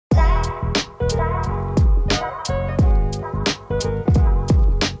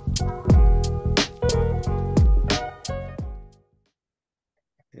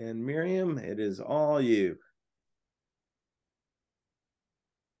It is all you.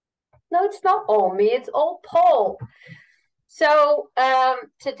 No, it's not all me, it's all Paul. So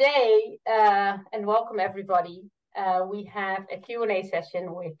today, and welcome everybody, we have a Q&A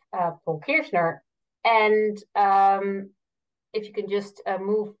session with Paul Kirschner. And if you can just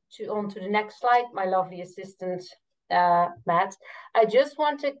move on to the next slide, my lovely assistant, Matt. I just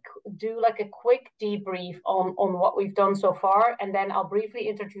want to do like a quick debrief on what we've done so far, and then I'll briefly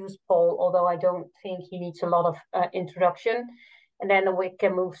introduce Paul, although I don't think he needs a lot of introduction. And then we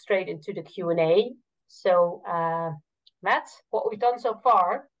can move straight into the Q&A. So, Matt, what we've done so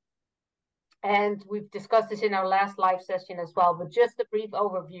far, and we've discussed this in our last live session as well, but just a brief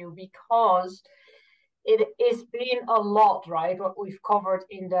overview because it has been a lot, right? What we've covered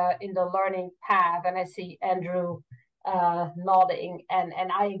in the learning path, and I see Andrew nodding, and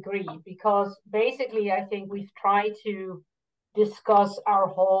I agree because basically I think we've tried to discuss our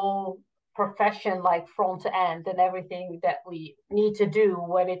whole profession, like front to end, and everything that we need to do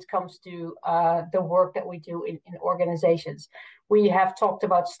when it comes to the work that we do in organizations. We have talked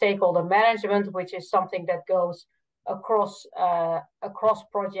about stakeholder management, which is something that goes across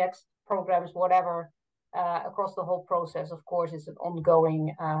projects, programs, whatever, across the whole process. Of course, it's an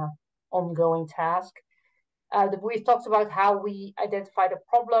ongoing task. We've talked about how we identified a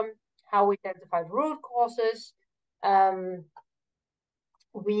problem, how we identified root causes.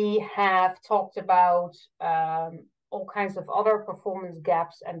 We have talked about all kinds of other performance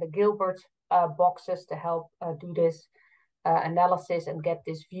gaps and the Gilbert boxes to help do this analysis and get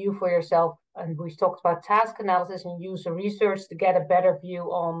this view for yourself. And we've talked about task analysis and user research to get a better view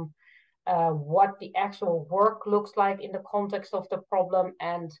on what the actual work looks like in the context of the problem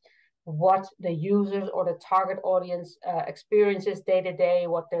and what the users or the target audience experiences day to day,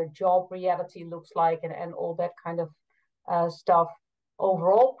 what their job reality looks like, and all that kind of stuff.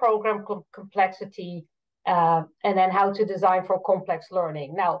 Overall program complexity, and then how to design for complex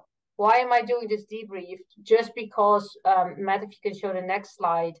learning. Now, why am I doing this debrief? Just because, Matt, if you can show the next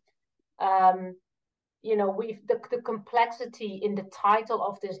slide, we've the complexity in the title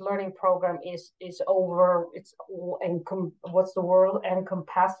of this learning program is over. It's all what's the word?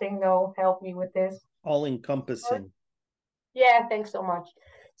 Encompassing. No, help me with this. All encompassing. Yeah, thanks so much.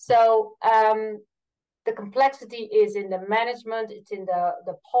 So the complexity is in the management, it's in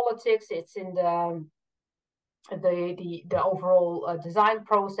the politics, it's in the overall design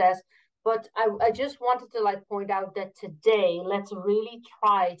process. But I just wanted to point out that today, let's really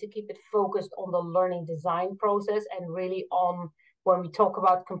try to keep it focused on the learning design process and really on when we talk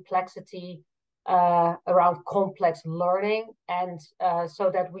about complexity around complex learning, and so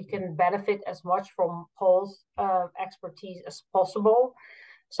that we can benefit as much from Paul's expertise as possible.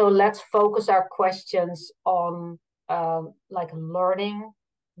 So let's focus our questions on learning,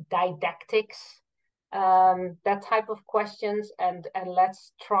 didactics, that type of questions, and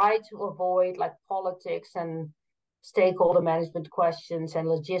let's try to avoid like politics and stakeholder management questions and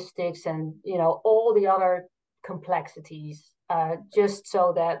logistics and all the other complexities, just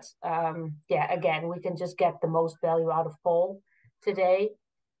so that again we can just get the most value out of Paul today.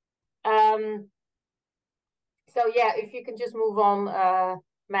 So yeah, if you can just move on,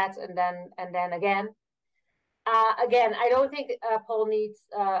 Matt, and then again. Again, I don't think Paul needs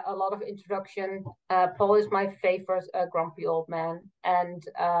a lot of introduction. Paul is my favorite grumpy old man, and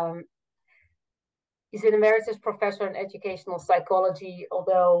he's an emeritus professor in educational psychology.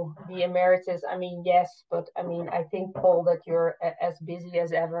 Although the emeritus, I mean, yes, but I mean, I think, Paul, that you're as busy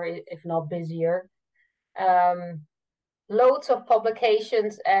as ever, if not busier. Loads of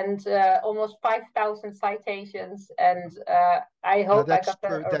publications and almost 5,000 citations, and I hope I got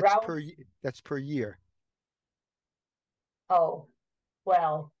that's per year. Oh,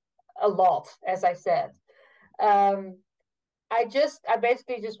 well, a lot, as I said. I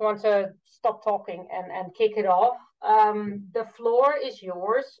basically just want to stop talking and kick it off. The floor is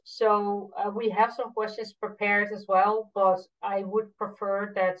yours. So we have some questions prepared as well, but I would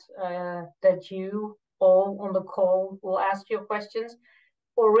prefer that you all on the call will ask your questions.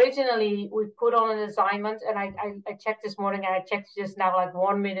 Originally, we put on an assignment, and I checked this morning, and I checked just now, like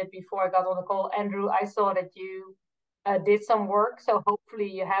 1 minute before I got on the call. Andrew, I saw that you did some work, so hopefully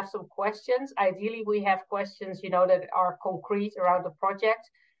you have some questions. Ideally, we have questions, that are concrete around the project,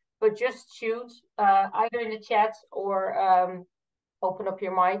 but just shoot either in the chat or open up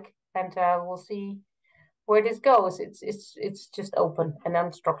your mic, and we'll see where this goes. It's just open and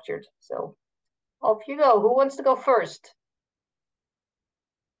unstructured. So off you go. Who wants to go first?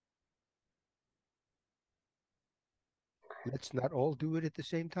 Let's not all do it at the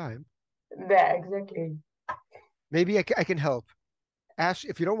same time. Yeah, exactly. Maybe I can help. Ask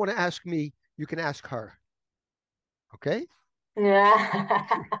if you don't want to ask me, you can ask her. Okay? Yeah.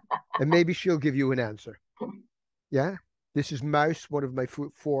 And maybe she'll give you an answer. Yeah? This is Mouse, one of my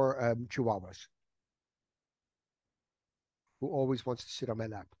four chihuahuas, who always wants to sit on my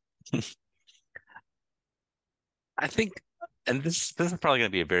lap. I think, and this is probably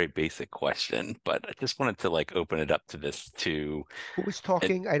going to be a very basic question, but I just wanted to like open it up to this too. Who is And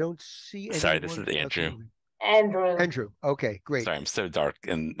talking? I don't see sorry, this anyone is Andrew. coming. Andrew. Andrew. Okay, great. Sorry, I'm so dark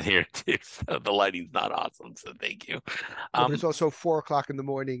in here too, so the lighting's not awesome. So thank you. Yeah, but it's also 4 o'clock in the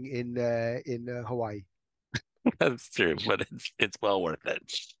morning in Hawaii. That's true, but it's well worth it.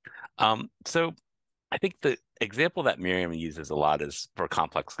 So I think the example that Miriam uses a lot is for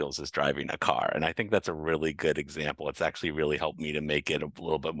complex skills is driving a car. And I think that's a really good example. It's actually really helped me to make it a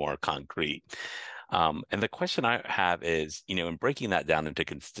little bit more concrete. And the question I have is, in breaking that down into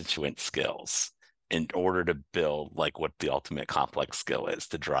constituent skills in order to build like what the ultimate complex skill is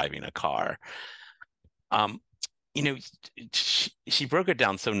to driving a car. Um, you know, she broke it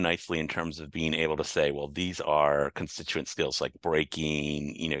down so nicely in terms of being able to say, well, these are constituent skills like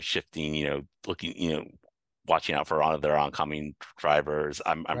braking, shifting, looking, watching out for their oncoming drivers.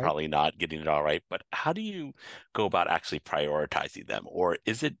 I'm Right? probably not getting it all right, but how do you go about actually prioritizing them? Or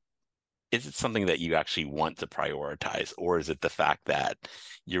is it something that you actually want to prioritize, or is it the fact that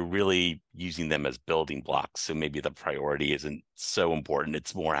you're really using them as building blocks? So maybe the priority isn't so important.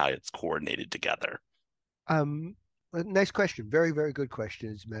 It's more how it's coordinated together. Um, nice question. Very, very good question,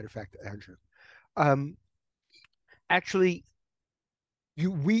 as a matter of fact, Andrew. Um, actually,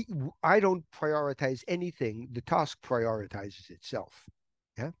 I don't prioritize anything. The task prioritizes itself.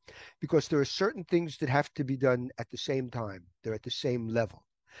 Yeah. Because there are certain things that have to be done at the same time. They're at the same level.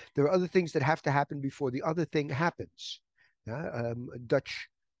 There are other things that have to happen before the other thing happens. Yeah. A Dutch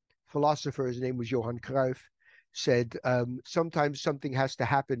philosopher, his name was Johan Cruyff, said sometimes something has to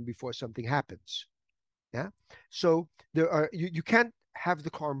happen before something happens. Yeah. So you can't have the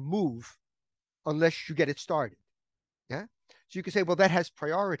car move unless you get it started. Yeah. So you can say, well, that has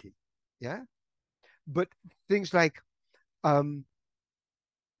priority. Yeah. But things like um,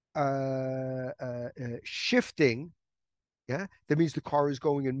 shifting, yeah, that means the car is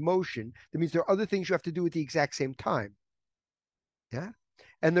going in motion. That means there are other things you have to do at the exact same time. Yeah.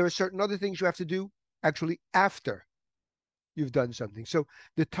 And there are certain other things you have to do actually after you've done something. So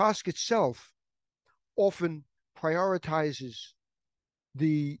the task itself often prioritizes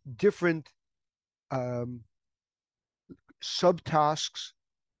the different um, subtasks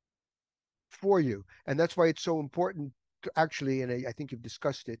for you. And that's why it's so important to actually, and I think you've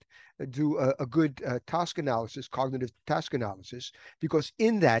discussed it, do a good task analysis, cognitive task analysis, because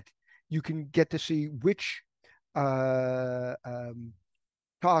in that you can get to see which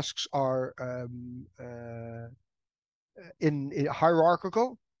tasks are in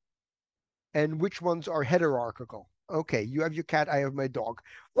hierarchical and which ones are hierarchical. Okay, you have your cat, I have my dog.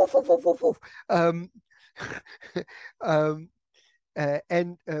 Woof, woof, woof, woof, woof. Um,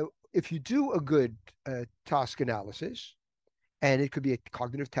 and if you do a good task analysis, and it could be a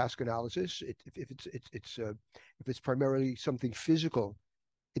cognitive task analysis, if it's primarily something physical,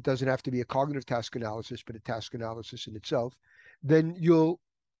 it doesn't have to be a cognitive task analysis, but a task analysis in itself, then you'll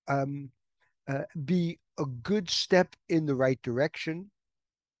um, be a good step in the right direction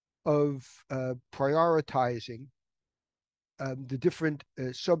of prioritizing the different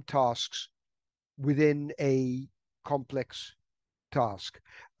subtasks within a complex task.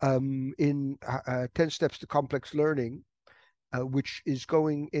 In 10 Steps to Complex Learning, which is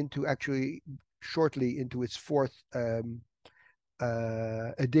going into actually shortly into its fourth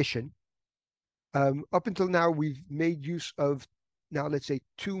edition. Up until now, we've made use of now, let's say,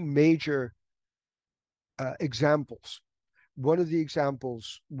 two major examples. One of the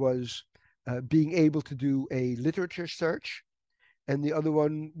examples was being able to do a literature search, and the other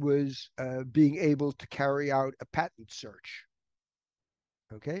one was being able to carry out a patent search.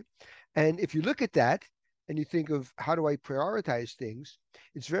 Okay. And if you look at that and you think of how do I prioritize things,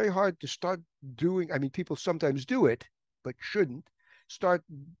 it's very hard to start doing. I mean, people sometimes do it, but shouldn't start,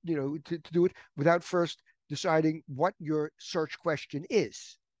 to do it without first deciding what your search question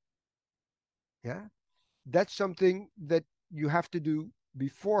is. Yeah. That's something that you have to do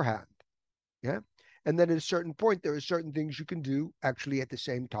beforehand. Yeah. And then at a certain point, there are certain things you can do actually at the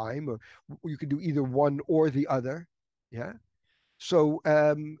same time, or you can do either one or the other. Yeah. So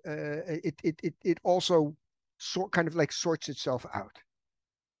it also kind of like sorts itself out.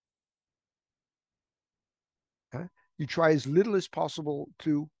 Huh? You try as little as possible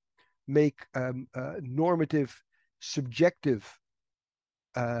to make normative, subjective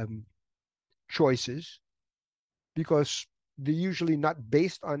choices, because they're usually not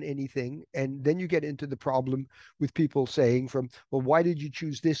based on anything. And then you get into the problem with people saying well, why did you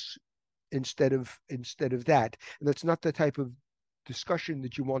choose this instead of that? And that's not the type of discussion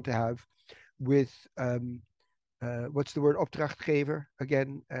that you want to have with what's the word, opdrachtgever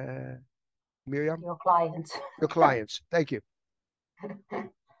again, Mirjam? Your clients. Your clients. Thank you.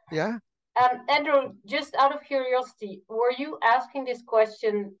 Yeah. Andrew, just out of curiosity, were you asking this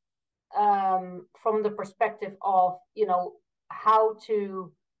question from the perspective of, how to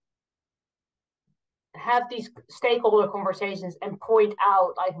have these stakeholder conversations and point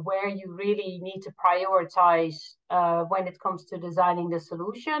out like where you really need to prioritize when it comes to designing the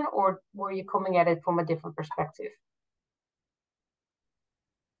solution, or were you coming at it from a different perspective?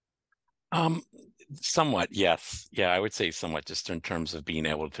 Somewhat, yes. Yeah, I would say somewhat, just in terms of being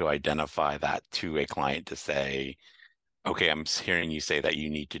able to identify that to a client to say, okay, I'm hearing you say that you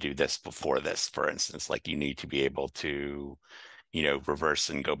need to do this before this, for instance, like you need to be able to, reverse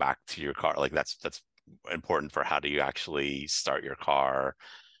and go back to your car. Like that's important for how do you actually start your car.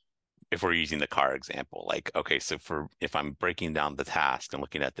 If we're using the car example, like, okay, so if I'm breaking down the task and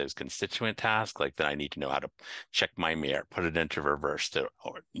looking at those constituent tasks, like then I need to know how to check my mirror, put it into reverse to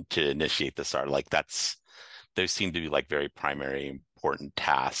initiate the start. Like those seem to be like very primary important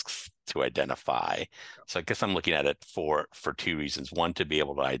tasks to identify. So I guess I'm looking at it for two reasons. One, to be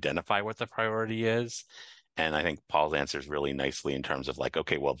able to identify what the priority is. And I think Paul's answers really nicely in terms of like,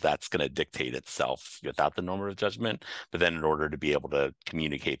 okay, well, that's going to dictate itself without the normative judgment. But then in order to be able to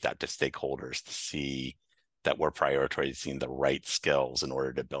communicate that to stakeholders to see that we're prioritizing the right skills in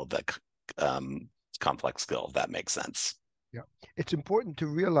order to build that complex skill, if that makes sense. Yeah. It's important to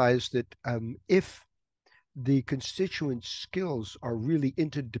realize that if the constituent skills are really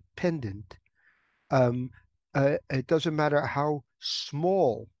interdependent, it doesn't matter how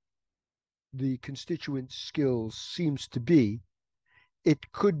small the constituent skills seems to be, it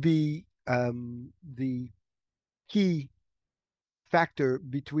could be the key factor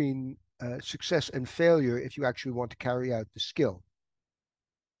between success and failure if you actually want to carry out the skill.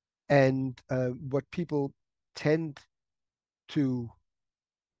 And what people tend to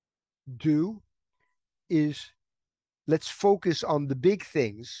do is let's focus on the big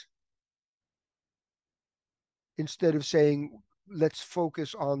things instead of saying let's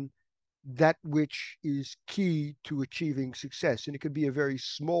focus on that which is key to achieving success. And it could be a very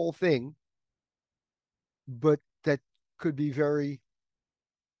small thing, but that could be very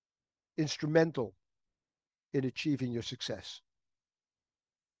instrumental in achieving your success.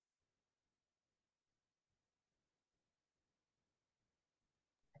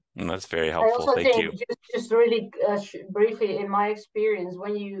 And that's very helpful. I also Thank you. think just really briefly, in my experience,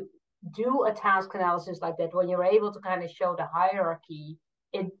 when you do a task analysis like that, when you're able to kind of show the hierarchy,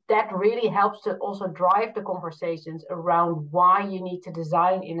 that really helps to also drive the conversations around why you need to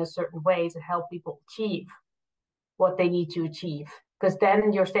design in a certain way to help people achieve what they need to achieve. Because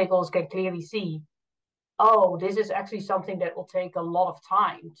then your stakeholders can clearly see, oh, this is actually something that will take a lot of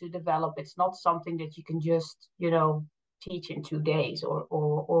time to develop. It's not something that you can just, teach in 2 days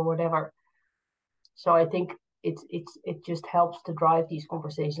or whatever. So I think it just helps to drive these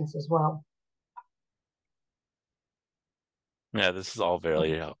conversations as well. Yeah, this is all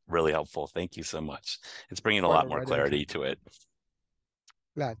very, really helpful. Thank you so much. It's bringing a lot more clarity to it.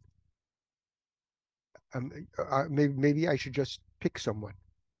 Glad. Maybe I should just pick someone.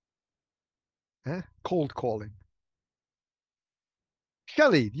 Huh? Cold calling.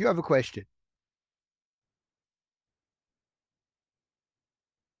 Shelley, do you have a question?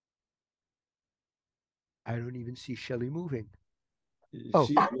 I don't even see Shelley moving.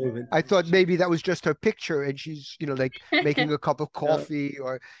 She's moving. I thought maybe that was just her picture and she's, like making a cup of coffee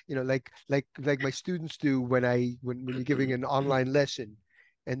or, like my students do when you're giving an online lesson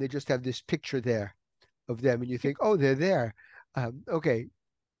and they just have this picture there of them and you think, oh, they're there. Okay.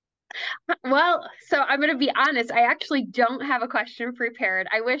 Well, so I'm going to be honest. I actually don't have a question prepared.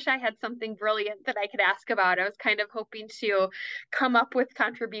 I wish I had something brilliant that I could ask about. I was kind of hoping to come up with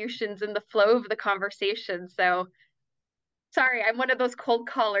contributions in the flow of the conversation. So sorry, I'm one of those cold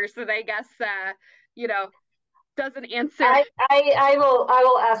callers that I guess, doesn't answer. I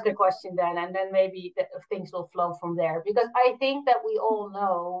will ask a question then, and then maybe things will flow from there. Because I think that we all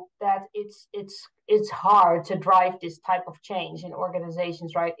know that it's hard to drive this type of change in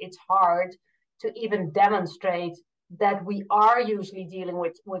organizations, right? It's hard to even demonstrate that we are usually dealing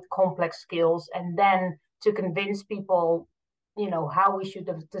with complex skills, and then to convince people, how we should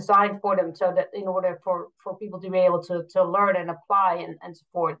design for them, so that in order for people to be able to learn and apply and so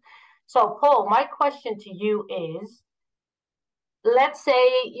forth. So, Paul, my question to you is, let's say,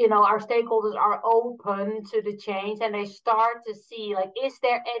 our stakeholders are open to the change and they start to see, like, is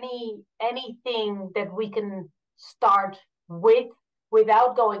there anything that we can start with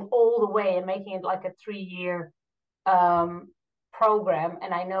without going all the way and making it like a 3-year program?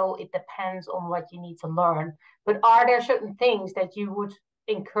 And I know it depends on what you need to learn, but are there certain things that you would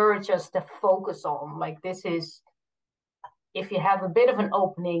encourage us to focus on? Like, this is, if you have a bit of an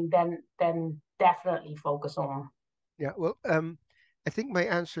opening, then definitely focus on. Yeah, well, I think my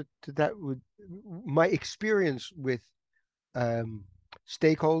answer to that would, my experience with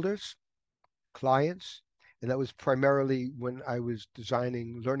stakeholders, clients, and that was primarily when I was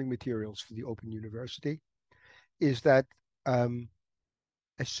designing learning materials for the Open University, is that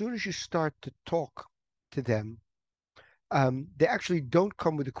as soon as you start to talk to them, they actually don't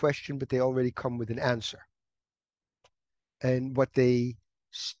come with a question, but they already come with an answer. And what they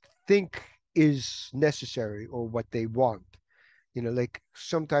think is necessary or what they want. Like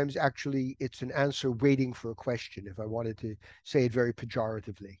sometimes actually it's an answer waiting for a question, if I wanted to say it very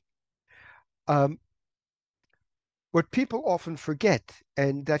pejoratively. What people often forget,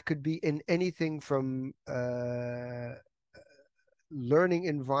 and that could be in anything from learning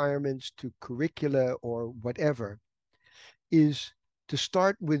environments to curricula or whatever, is to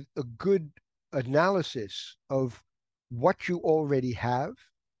start with a good analysis of what you already have,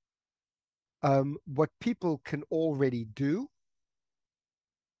 what people can already do,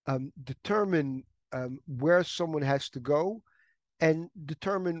 determine where someone has to go, and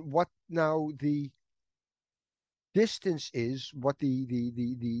determine what now the distance is, what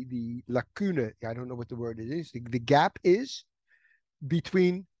the lacuna, I don't know what the word is, the gap is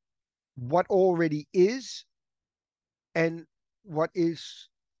between what already is and what is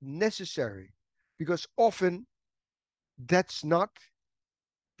necessary, because often that's not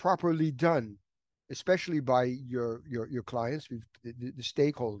properly done, especially by your clients, the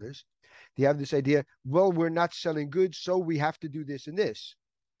stakeholders. They have this idea, well, we're not selling goods, so we have to do this and this.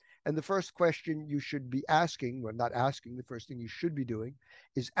 And the first question you should be asking, well, not asking, the first thing you should be doing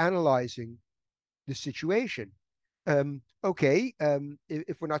is analyzing the situation. Okay,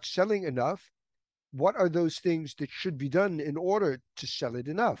 if we're not selling enough, what are those things that should be done in order to sell it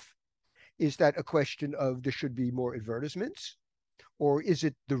enough? Is that a question of there should be more advertisements? Or is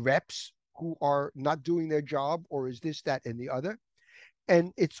it the reps who are not doing their job? Or is this, that, and the other?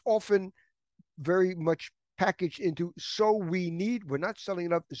 And it's often very much packaged into, we're not selling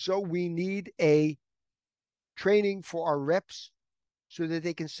enough, so we need a training for our reps so that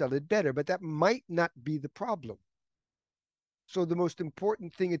they can sell it better. But that might not be the problem. So the most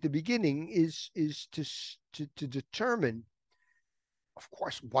important thing at the beginning is to determine, of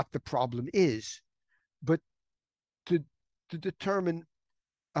course, what the problem is, but to determine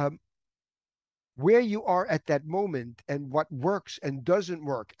where you are at that moment and what works and doesn't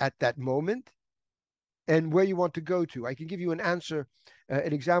work at that moment, and where you want to go to. I can give you an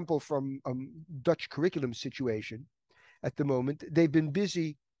example from Dutch curriculum situation at the moment. They've been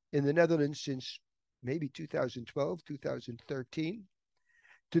busy in the Netherlands since maybe 2012, 2013,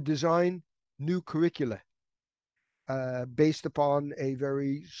 to design new curricula based upon a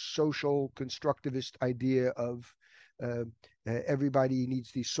very social constructivist idea of everybody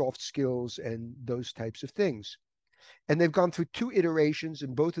needs these soft skills and those types of things. And they've gone through 2 iterations,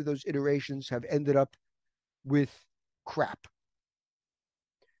 and both of those iterations have ended up with crap.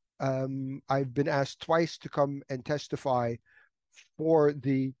 I've been asked twice to come and testify for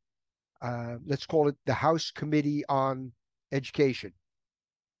the, let's call it the House Committee on Education.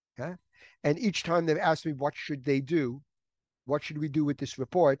 Okay? And each time they've asked me, what should they do? What should we do with this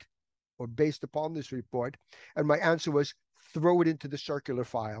report, or based upon this report? And my answer was, throw it into the circular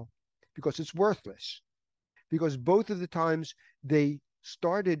file, because it's worthless. Because both of the times they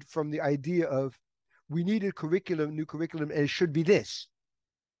started from the idea of, we need a new curriculum, and it should be this.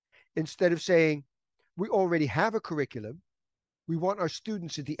 Instead of saying, we already have a curriculum, we want our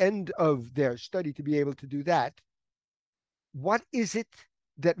students at the end of their study to be able to do that. What is it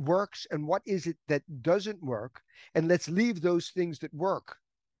that works and what is it that doesn't work? And let's leave those things that work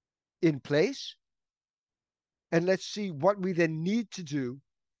in place, and let's see what we then need to do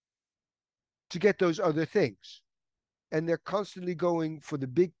to get those other things. And they're constantly going for the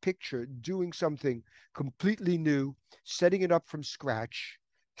big picture, doing something completely new, setting it up from scratch,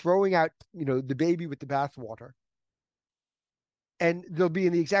 throwing out, the baby with the bathwater. And they'll be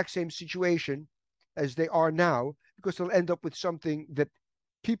in the exact same situation as they are now, because they'll end up with something that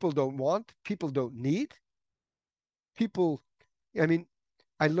people don't want, people don't need.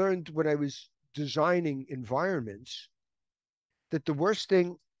 I learned when I was designing environments that the worst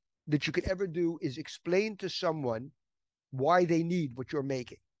thing that you could ever do is explain to someone why they need what you're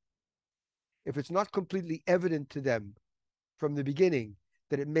making. If it's not completely evident to them from the beginning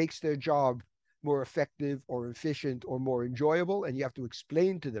that it makes their job more effective or efficient or more enjoyable, and you have to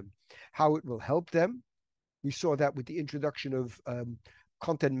explain to them how it will help them. We saw that with the introduction of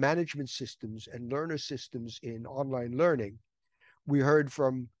content management systems and learner systems in online learning. We heard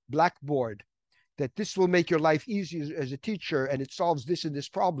from Blackboard that this will make your life easier as a teacher and it solves this and this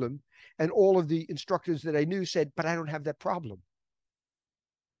problem. And all of the instructors that I knew said, but I don't have that problem.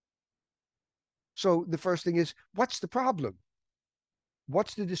 So the first thing is, what's the problem?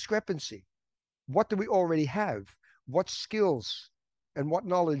 What's the discrepancy? What do we already have? What skills and what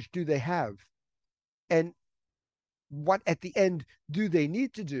knowledge do they have? And what at the end do they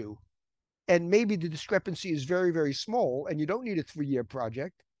need to do? And maybe the discrepancy is very, very small and you don't need a 3-year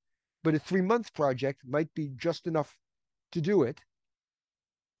project, but a 3-month project might be just enough to do it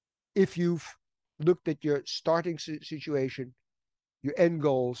if you've looked at your starting situation, your end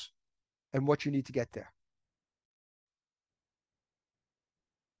goals, and what you need to get there.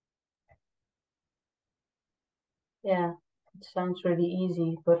 Yeah, it sounds really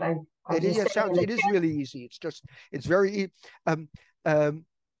easy, but It is really easy. It's very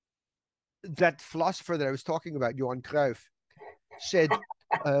that philosopher that I was talking about, Johan Cruyff, said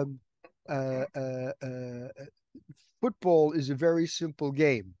football is a very simple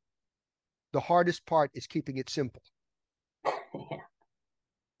game. The hardest part is keeping it simple. Yeah.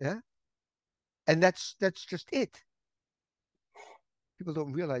 Yeah. And that's just it. People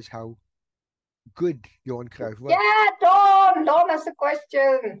don't realize how good Johan Cruyff was. Yeah, Dawn has a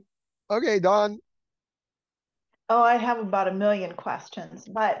question. Okay, Dawn. Oh, I have about 1 million questions,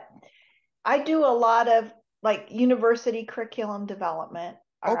 but I do a lot of like university curriculum development.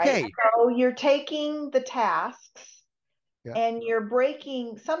 All Okay. right. So you're taking the tasks and you're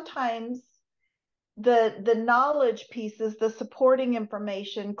breaking sometimes the knowledge pieces, the supporting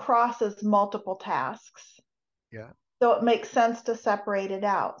information crosses multiple tasks. Yeah. So it makes sense to separate it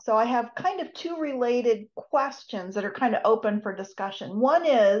out. So I have kind of 2 related questions that are kind of open for discussion. One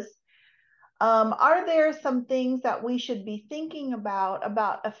is, are there some things that we should be thinking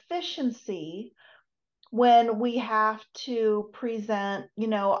about efficiency when we have to present,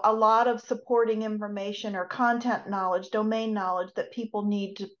 a lot of supporting information or content knowledge, domain knowledge that people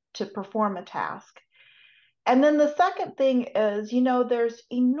need to perform a task? And then the second thing is, there's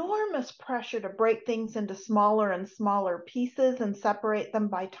enormous pressure to break things into smaller and smaller pieces and separate them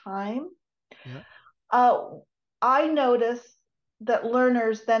by time. Yeah. I notice that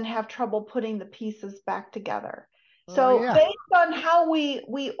learners then have trouble putting the pieces back together. So based on how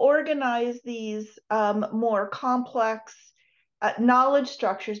we organize these more complex knowledge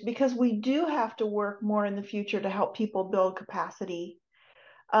structures, because we do have to work more in the future to help people build capacity,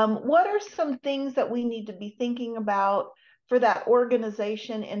 what are some things that we need to be thinking about for that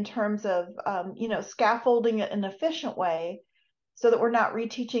organization in terms of, scaffolding it in an efficient way so that we're not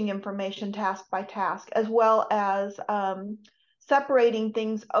reteaching information task by task, as well as separating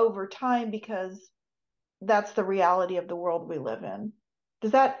things over time, because that's the reality of the world we live in.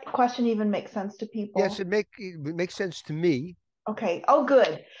 Does that question even make sense to people? Yes, it makes sense to me. Okay. Oh,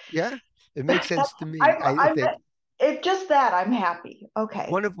 good. Yeah, it makes sense to me. I think if just that, I'm happy. Okay.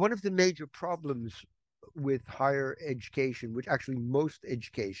 One of the major problems with higher education, which actually most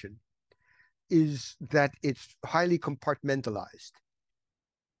education, is that it's highly compartmentalized.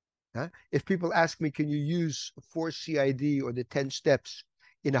 If people ask me, can you use 4CID or the 10 steps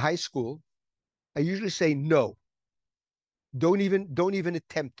in a high school? I usually say no. Don't even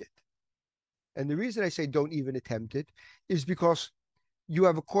attempt it. And the reason I say don't even attempt it is because you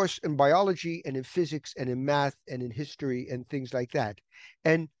have a course in biology and in physics and in math and in history and things like that.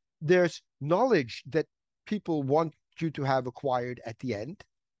 And there's knowledge that people want you to have acquired at the end,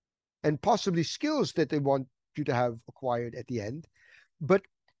 and possibly skills that they want you to have acquired at the end. But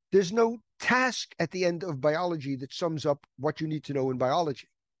there's no task at the end of biology that sums up what you need to know in biology.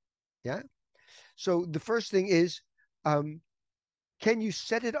 Yeah. So the first thing is, can you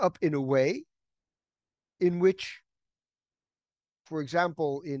set it up in a way in which, for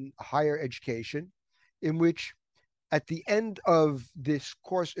example, in higher education, in which at the end of this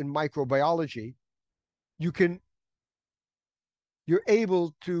course in microbiology, you're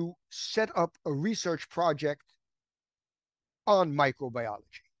able to set up a research project on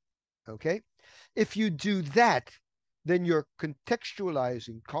microbiology. Okay? If you do that, then you're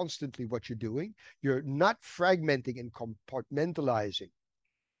contextualizing constantly what you're doing. You're not fragmenting and compartmentalizing,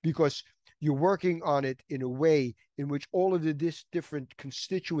 because you're working on it in a way in which all of the different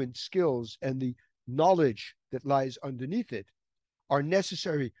constituent skills and the knowledge that lies underneath it are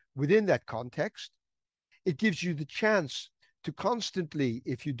necessary within that context. it gives you the chance to constantly,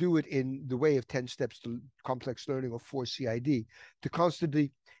 if you do it in the way of 10 steps to complex learning or 4CID, to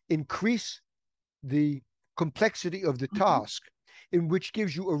constantly increase the complexity of the task, in which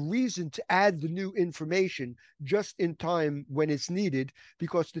gives you a reason to add the new information just in time when it's needed,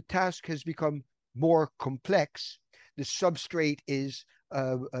 because the task has become more complex. The substrate is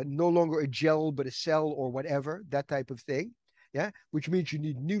no longer a gel, but a cell or whatever, that type of thing. Yeah, which means you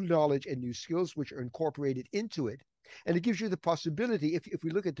need new knowledge and new skills which are incorporated into it. And it gives you the possibility, if we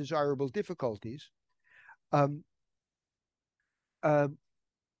look at desirable difficulties, what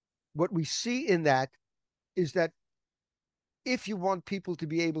we see in that is that if you want people to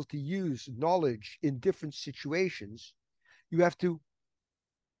be able to use knowledge in different situations, you have to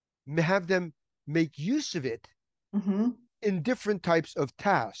have them make use of it in different types of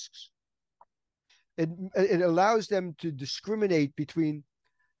tasks. It allows them to discriminate between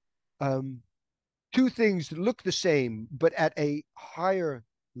two things that look the same, but at a higher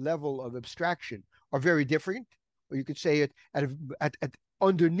level of abstraction are very different, or you could say it at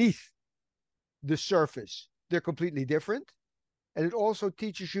underneath the surface, they're completely different. And it also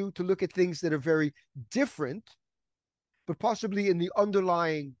teaches you to look at things that are very different, but possibly in the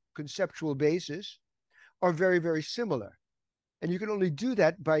underlying conceptual basis are very, very similar. And you can only do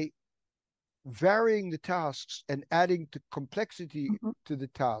that by varying the tasks and adding the complexity to the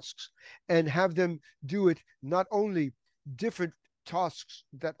tasks, and have them do it not only different tasks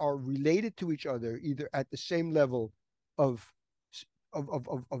that are related to each other, either at the same level of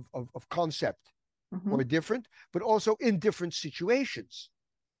concept or different, but also in different situations,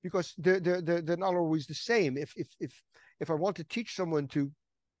 because they're not always the same. If I want to teach someone to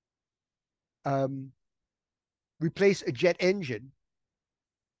replace a jet engine,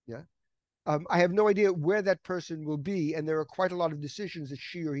 yeah, I have no idea where that person will be, and there are quite a lot of decisions that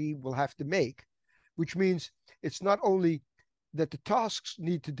she or he will have to make, which means it's not only that the tasks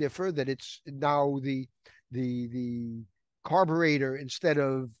need to differ, that it's now the carburetor instead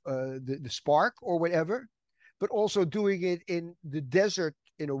of the spark or whatever, but also doing it in the desert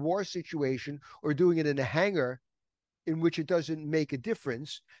in a war situation, or doing it in a hangar in which it doesn't make a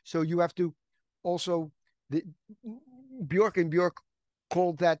difference. So you have to also, Bjork and Bjork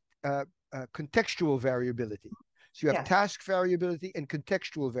called that contextual variability. So you have task variability and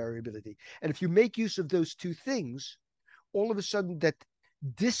contextual variability. And if you make use of those two things, all of a sudden that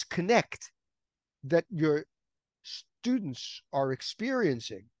disconnect that your students are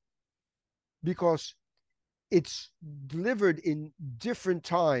experiencing, because it's delivered in different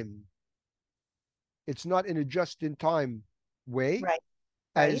time, it's not in a just-in-time way,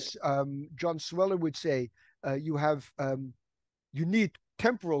 as John Sweller would say. You need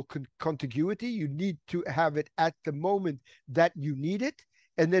temporal contiguity. You need to have it at the moment that you need it,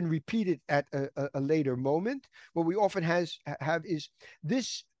 and then repeat it at a later moment. What we often have is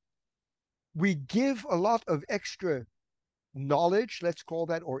this: we give a lot of extra knowledge, let's call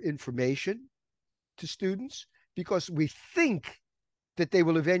that, or information to students, because we think that they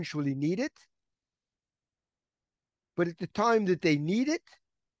will eventually need it. But at the time that they need it,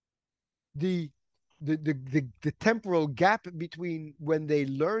 the temporal gap between when they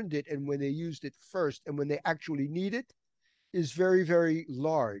learned it and when they used it first and when they actually need it is very, very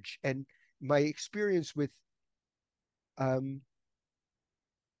large. And my experience with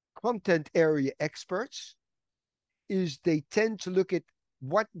content area experts is they tend to look at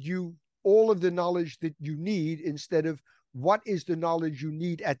all of the knowledge that you need, instead of what is the knowledge you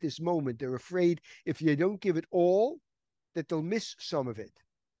need at this moment. They're afraid if you don't give it all, that they'll miss some of it.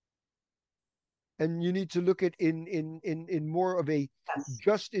 And you need to look at in more of a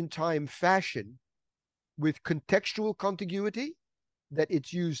just-in-time fashion, with contextual contiguity, that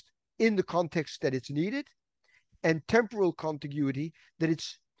it's used in the context that it's needed, and temporal contiguity, that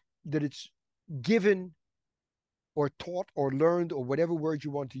it's given or taught or learned, or whatever word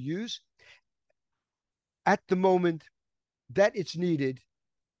you want to use, at the moment that it's needed,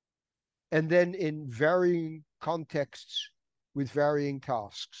 and then in varying contexts with varying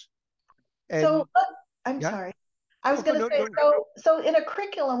tasks. And so I'm sorry. I was going to say, so in a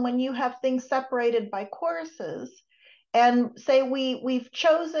curriculum, when you have things separated by courses, and say we've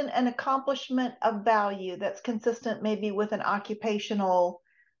chosen an accomplishment of value that's consistent maybe with an occupational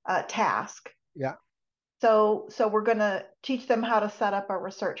task. Yeah. So we're going to teach them how to set up a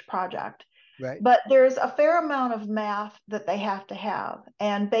research project. Right. But there's a fair amount of math that they have to have.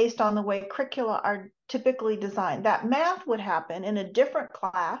 And based on the way curricula are typically designed, that math would happen in a different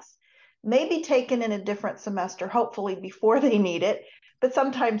class, maybe taken in a different semester, hopefully before they need it, but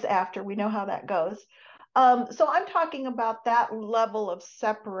sometimes after. We know how that goes. So I'm talking about that level of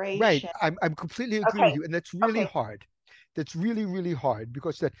separation. Right. I'm completely agree with you. And that's really hard. That's really, really hard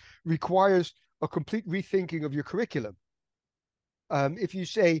because that requires a complete rethinking of your curriculum. If you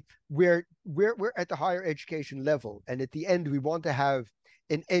say we're at the higher education level, and at the end we want to have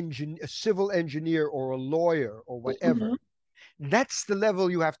a civil engineer or a lawyer or whatever, that's the level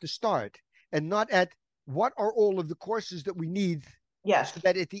you have to start, and not at what are all of the courses that we need. Yes. So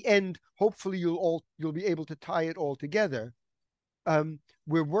that at the end, hopefully you'll be able to tie it all together.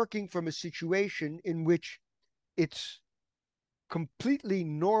 We're working from a situation in which it's completely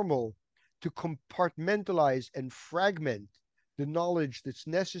normal to compartmentalize and fragment the knowledge that's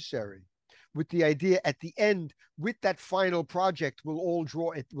necessary, with the idea at the end, with that final project, we'll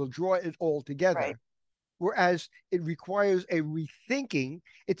draw it all together. Right. Whereas it requires a rethinking.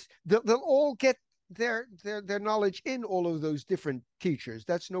 They'll all get their knowledge in all of those different teachers.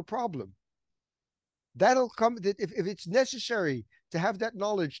 That's no problem. That'll come if it's necessary to have that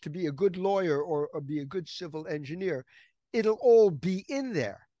knowledge to be a good lawyer or be a good civil engineer, it'll all be in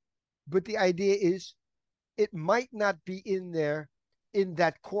there. But the idea is it might not be in there in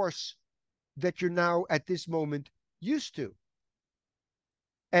that course that you're now at this moment used to.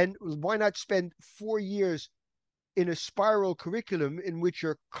 And why not spend 4 years in a spiral curriculum in which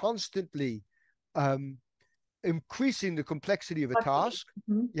you're constantly increasing the complexity of a task?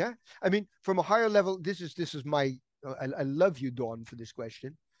 Yeah. I mean, from a higher level, this is my, I love you, Dawn, for this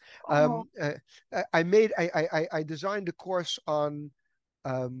question. I designed a course on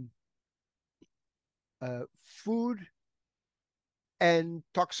food and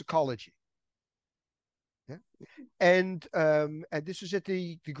toxicology. Yeah. And this was at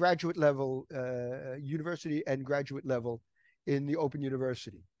the graduate level, university and graduate level in the Open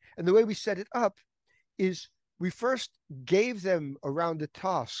University. And the way we set it up is we first gave them around the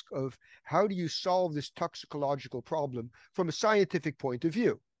task of how do you solve this toxicological problem from a scientific point of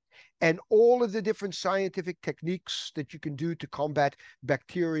view. And all of the different scientific techniques that you can do to combat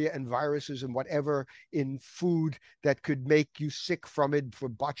bacteria and viruses and whatever in food that could make you sick from it, for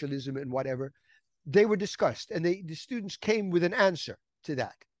botulism and whatever, they were discussed. And the students came with an answer to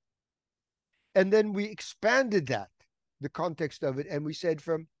that. And then we expanded that, the context of it, and we said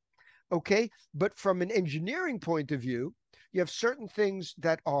okay, but from an engineering point of view, you have certain things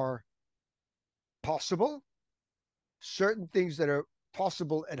that are possible, certain things that are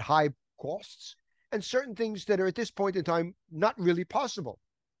possible at high costs, and certain things that are at this point in time not really possible.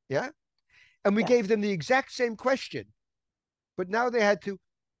 Yeah. And we gave them the exact same question, but now they had to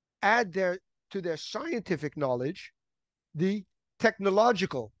add to their scientific knowledge the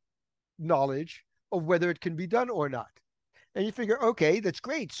technological knowledge of whether it can be done or not. And you figure, okay, that's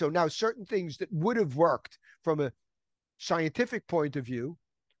great. So now certain things that would have worked from a scientific point of view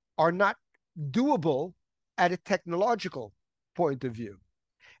are not doable at a technological point of view.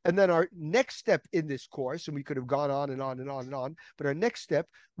 And then our next step in this course, and we could have gone on and on and on and on, but our next step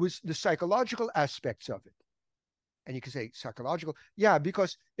was the psychological aspects of it. And you can say psychological. Yeah,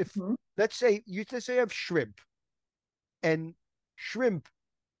 because if, let's say you have shrimp, and shrimp,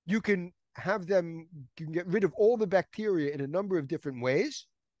 you can get rid of all the bacteria in a number of different ways,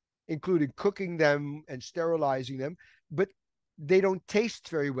 including cooking them and sterilizing them, but they don't taste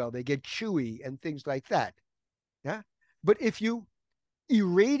very well. They get chewy and things like that. Yeah. But if you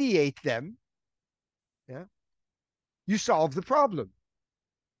irradiate them, yeah, you solve the problem.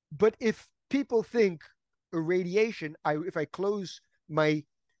 But if people think irradiation, if I close my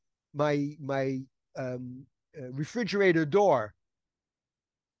refrigerator door,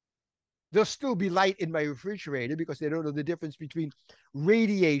 there'll still be light in my refrigerator because they don't know the difference between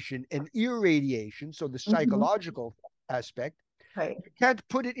radiation and irradiation. So the psychological aspect. Right. You can't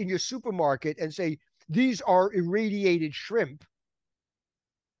put it in your supermarket and say, these are irradiated shrimp,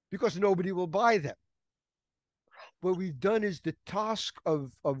 because nobody will buy them. What we've done is the task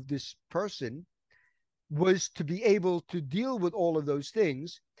of this person was to be able to deal with all of those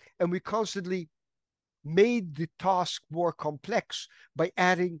things. And we constantly made the task more complex by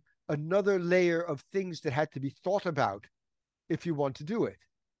adding another layer of things that had to be thought about if you want to do it.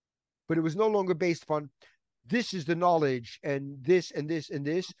 But it was no longer based upon this is the knowledge and this and this and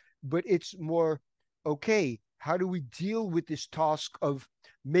this, but it's more, okay, how do we deal with this task of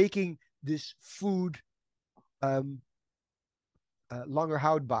making this food langer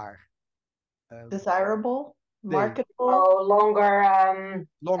houdbaar? Desirable, marketable, longer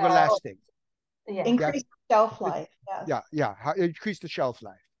lasting. Yeah. Increase shelf life. Yes. Yeah. Increase the shelf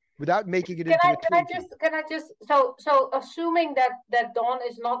life without making it Can into I just so assuming that Dawn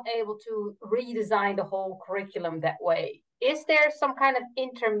is not able to redesign the whole curriculum that way, is there some kind of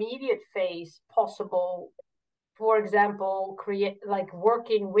intermediate phase possible? For example,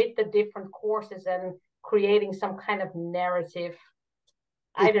 working with the different courses and creating some kind of narrative.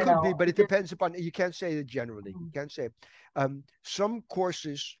 I don't know. It could be, but it depends upon, you can't say it generally. You can't say some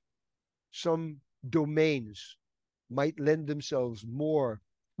courses, some domains might lend themselves more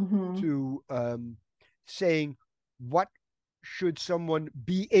to saying what should someone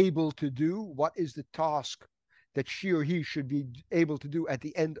be able to do? What is the task that she or he should be able to do at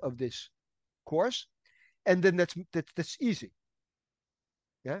the end of this course? And then that's easy.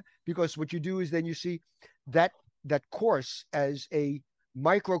 Yeah, because what you do is then you see that course as a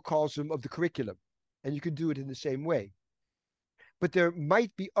microcosm of the curriculum, and you can do it in the same way. But there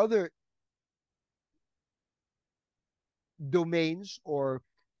might be other domains or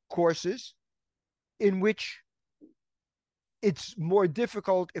courses in which it's more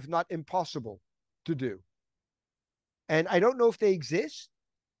difficult, if not impossible, to do. And I don't know if they exist.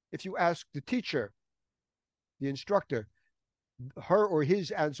 If you ask the teacher, the instructor, her or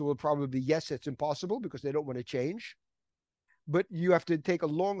his answer will probably be yes, it's impossible, because they don't want to change. But you have to take a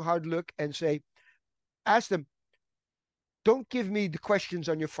long, hard look and say, ask them, don't give me the questions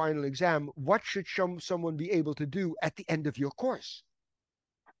on your final exam. What should someone be able to do at the end of your course?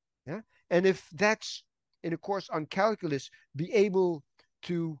 Yeah. And if that's in a course on calculus, be able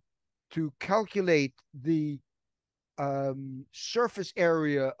to calculate the surface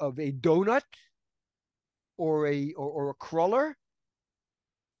area of a donut or a cruller,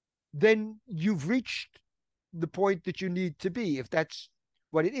 then you've reached the point that you need to be, if that's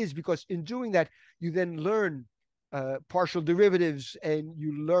what it is. Because in doing that, you then learn partial derivatives and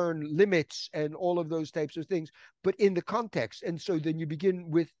you learn limits and all of those types of things, but in the context. And so then you begin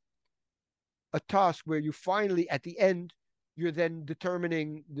with a task where you finally, at the end, you're then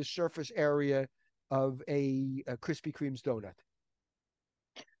determining the surface area of a Krispy Kreme's donut.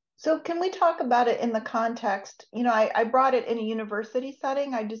 So can we talk about it in the context? You know, I brought it in a university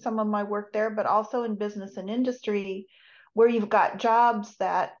setting. I do some of my work there, but also in business and industry, where you've got jobs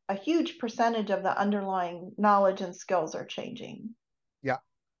that a huge percentage of the underlying knowledge and skills are changing. Yeah.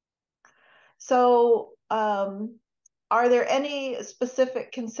 So are there any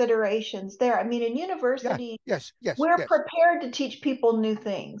specific considerations there? I mean, in university, yes, we're prepared to teach people new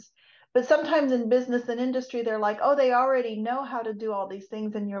things. But sometimes in business and industry, they're like, oh, they already know how to do all these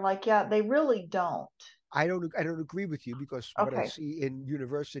things. And you're like, yeah, they really don't. I don't agree with you, because what I see in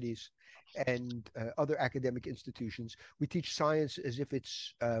universities and other academic institutions, we teach science as if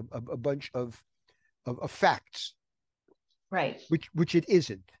it's a bunch of facts. Right. Which it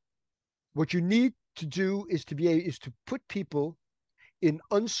isn't. What you need to do is to put people in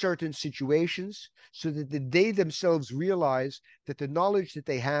uncertain situations so that they themselves realize that the knowledge that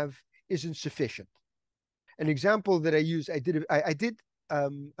they have isn't sufficient. An example that I use, I did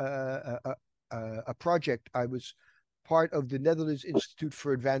a project. I was part of the Netherlands Institute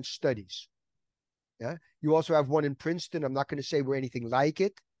for Advanced Studies. Yeah, you also have one in Princeton. I'm not going to say we're anything like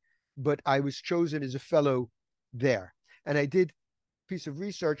it, but I was chosen as a fellow there, and I did a piece of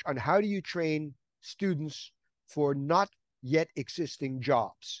research on how do you train students for not yet existing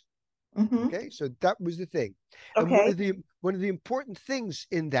jobs. Okay, so that was the thing. And one of the important things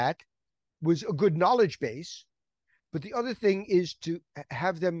in that was a good knowledge base, but the other thing is to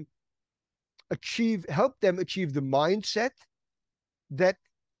have them help them achieve the mindset that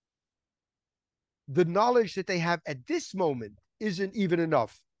the knowledge that they have at this moment isn't even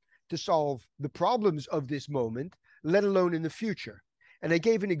enough to solve the problems of this moment, let alone in the future. And I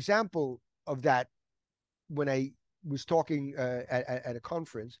gave an example of that when I was talking at a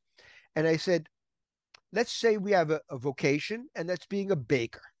conference, and I said, let's say we have a vocation, and that's being a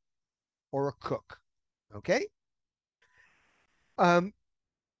baker or a cook. Okay.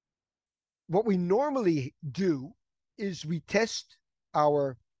 What we normally do is we test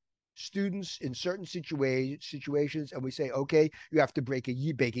our students in certain situations, and we say, okay, you have to bake a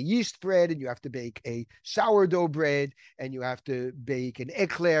yeast bread, and you have to bake a sourdough bread, and you have to bake an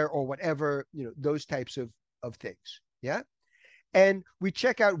eclair or whatever, those types of things. Yeah. And we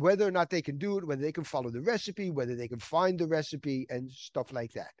check out whether or not they can do it, whether they can follow the recipe, whether they can find the recipe and stuff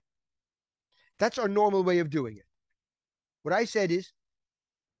like that. That's our normal way of doing it. What I said is,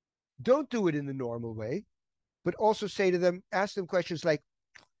 don't do it in the normal way, but also say to them, ask them questions like,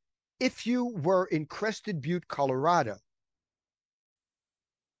 if you were in Crested Butte, Colorado,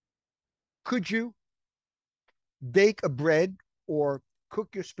 could you bake a bread or cook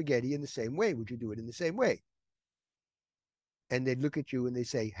your spaghetti in the same way? Would you do it in the same way? And they'd look at you and they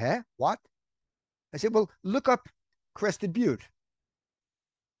say, huh? What? I said, well, look up Crested Butte.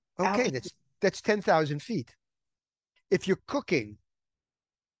 Okay, that's 10,000 feet. if you're cooking,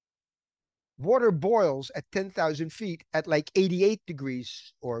 water boils at 10,000 feet at like 88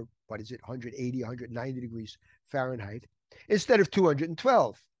 degrees, or what is it, 180, 190 degrees Fahrenheit, instead of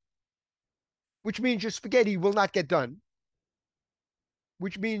 212, which means your spaghetti will not get done,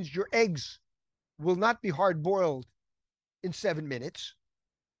 which means your eggs will not be hard boiled in 7 minutes.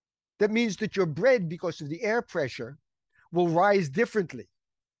 That means that your bread, because of the air pressure, will rise differently.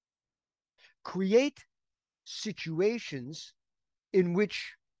 Create situations in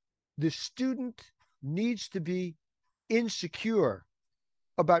which the student needs to be insecure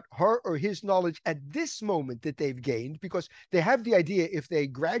about her or his knowledge at this moment that they've gained, because they have the idea if they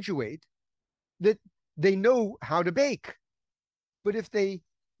graduate that they know how to bake. But if they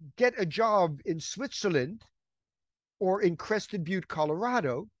get a job in Switzerland or in Crested Butte,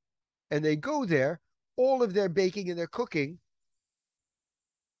 Colorado, and they go there, all of their baking and their cooking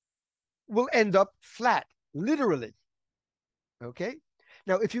will end up flat, literally. Okay?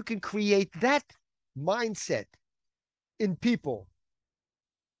 Now, if you can create that mindset in people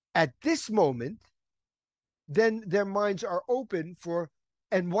at this moment, then their minds are open for,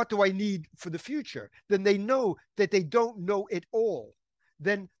 and what do I need for the future? Then they know that they don't know it all.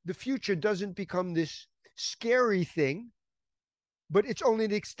 Then the future doesn't become this scary thing, but it's only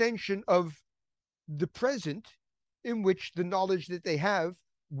an extension of the present in which the knowledge that they have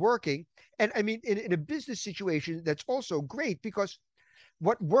working. And I mean, in a business situation, that's also great, because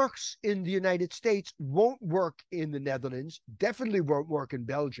what works in the United States won't work in the Netherlands, definitely won't work in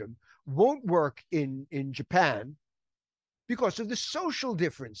Belgium, won't work in Japan, because of the social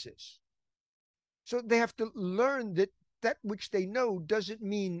differences. So they have to learn that that which they know doesn't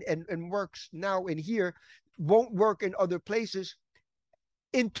mean and works now and here won't work in other places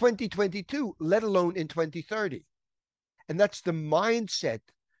in 2022, let alone in 2030. And that's the mindset.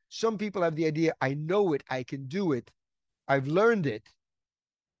 Some people have the idea, I know it, I can do it, I've learned it,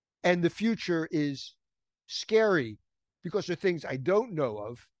 and the future is scary because of things I don't know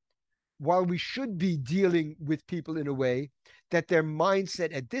of, while we should be dealing with people in a way that their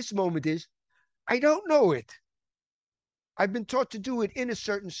mindset at this moment is, I don't know it. I've been taught to do it in a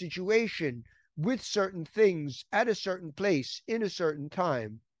certain situation, with certain things, at a certain place, in a certain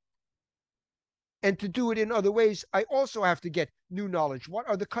time. And to do it in other ways, I also have to get new knowledge. What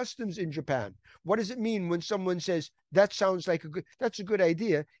are the customs in Japan? What does it mean when someone says, that sounds like that's a good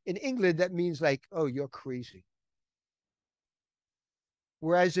idea? In England, that means like, oh, you're crazy.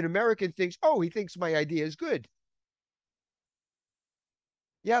 Whereas an American thinks, oh, he thinks my idea is good.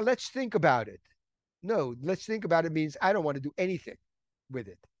 Yeah, let's think about it. No, let's think about it means I don't want to do anything with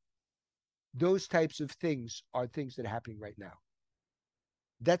it. Those types of things are things that are happening right now.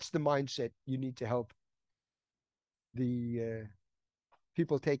 That's the mindset you need to help the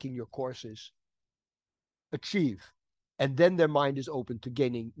people taking your courses achieve. And then their mind is open to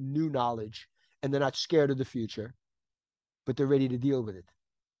gaining new knowledge, and they're not scared of the future, but they're ready to deal with it.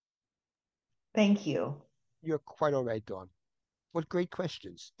 Thank you. You're quite all right, Dawn. What great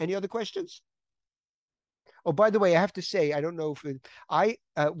questions. Any other questions? Oh, by the way, I have to say, I don't know if I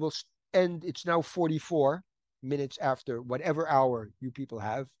will end, it's now 44 minutes after whatever hour you people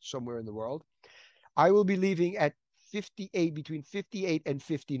have somewhere in the world. I will be leaving at 58, between 58 and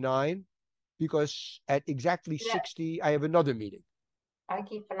 59, because at exactly 60, I have another meeting. I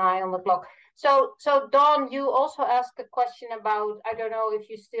keep an eye on the clock. So Dawn, you also asked a question about, I don't know if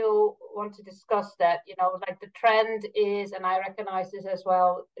you still want to discuss that, like the trend is, and I recognize this as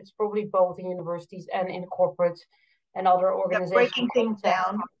well, it's probably both in universities and in corporate and other organizations.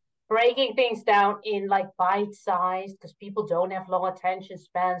 Breaking things down in like bite size, because people don't have long attention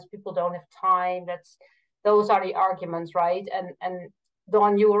spans, people don't have time. Those are the arguments, right? And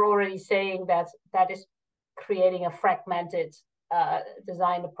Dawn, you were already saying that is creating a fragmented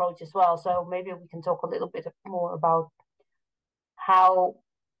design approach as well. So maybe we can talk a little bit more about how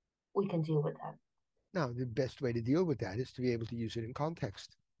we can deal with that. Now, the best way to deal with that is to be able to use it in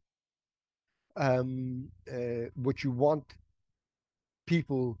context. What you want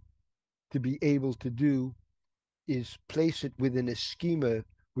people to be able to do is place it within a schema,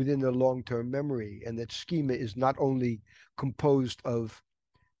 within the long-term memory. And that schema is not only composed of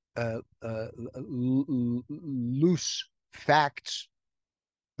loose facts,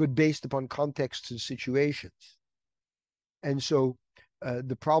 but based upon contexts and situations. And so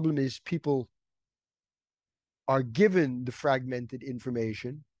the problem is people are given the fragmented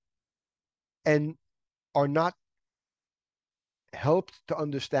information and are not helped to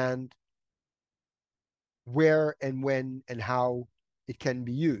understand where and when and how it can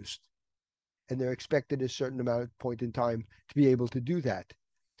be used. And they're expected a certain amount of point in time to be able to do that.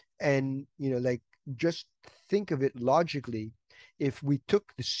 And, like just think of it logically. If we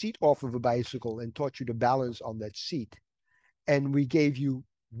took the seat off of a bicycle and taught you to balance on that seat, and we gave you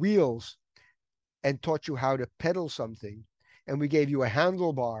wheels and taught you how to pedal something, and we gave you a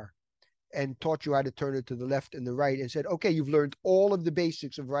handlebar and taught you how to turn it to the left and the right, and said, okay, you've learned all of the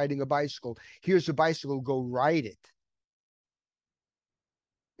basics of riding a bicycle. Here's a bicycle, go ride it.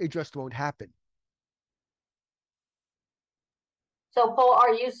 It just won't happen. So, Paul,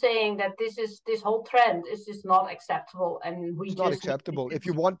 are you saying that this whole trend is just not acceptable, and it's not acceptable? If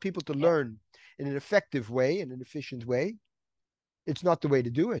you want people to learn in an effective way, in an efficient way, it's not the way to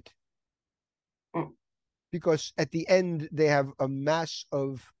do it. Because at the end, they have a mass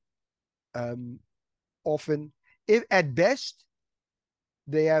of, often, if at best,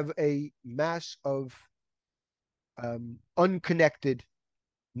 they have a mass of unconnected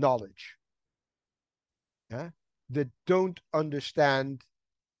knowledge, that don't understand.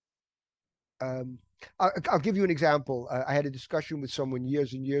 I'll give you an example. I had a discussion with someone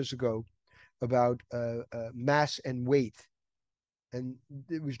years and years ago about mass and weight, and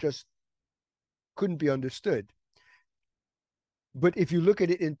it was just couldn't be understood. But if you look at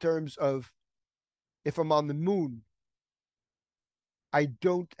it in terms of, if I'm on the moon, I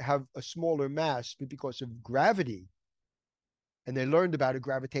don't have a smaller mass, but because of gravity, and they learned about a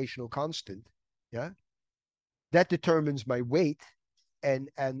gravitational constant, that determines my weight. And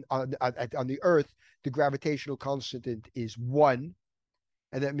on the Earth, the gravitational constant is 1,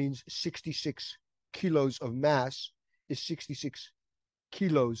 and that means 66 kilos of mass is 66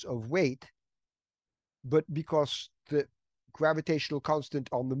 kilos of weight. But because the gravitational constant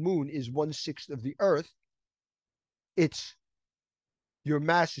on the moon is 1/6 of the Earth, your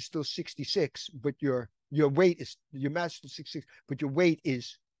mass is still 66, but your weight is, your mass is 66, but your weight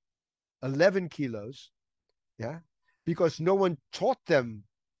is 11 kilos. Because no one taught them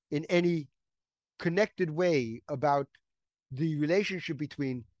in any connected way about the relationship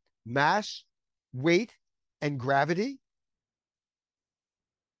between mass, weight, and gravity.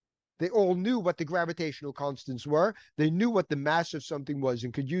 They all knew what the gravitational constants were. They knew what the mass of something was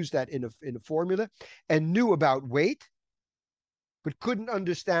and could use that in a formula, and knew about weight, but couldn't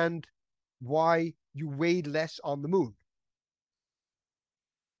understand why you weighed less on the moon.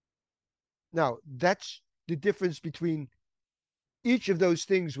 Now, that's the difference between each of those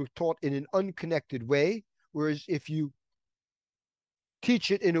things were taught in an unconnected way, whereas if you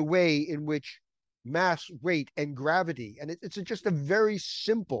teach it in a way in which mass, weight, and gravity, and it's just a very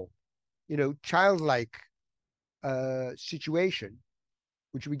simple, childlike situation,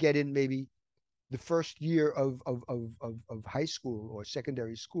 which we get in maybe the first year of high school or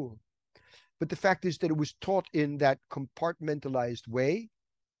secondary school. But the fact is that it was taught in that compartmentalized way.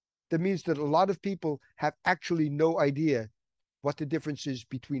 That means that a lot of people have actually no idea what the difference is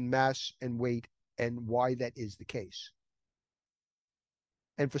between mass and weight and why that is the case.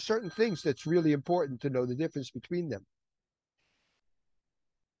 And for certain things, that's really important to know the difference between them.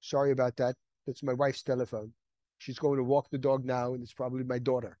 Sorry about that. That's my wife's telephone. She's going to walk the dog now, and it's probably my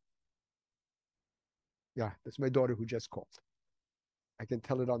daughter. Yeah, that's my daughter who just called. I can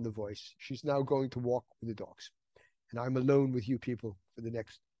tell it on the voice. She's now going to walk with the dogs. And I'm alone with you people for the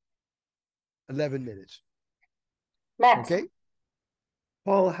next 11 minutes. Matt. Okay?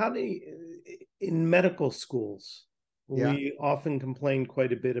 Paul, in medical schools, we often complain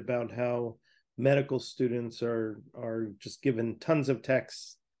quite a bit about how medical students are just given tons of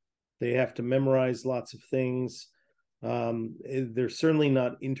texts. They have to memorize lots of things. They're certainly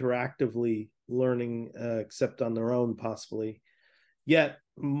not interactively learning, except on their own, possibly. Yet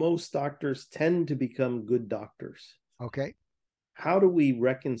most doctors tend to become good doctors. Okay. How do we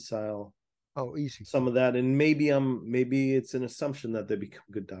reconcile easy some of that? And maybe it's an assumption that they become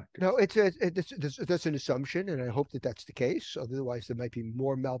good doctors. No, that's an assumption, and I hope that that's the case. Otherwise, there might be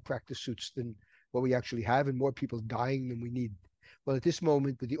more malpractice suits than what we actually have, and more people dying than we need. Well, at this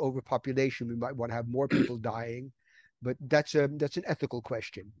moment, with the overpopulation, we might want to have more people dying, but that's an ethical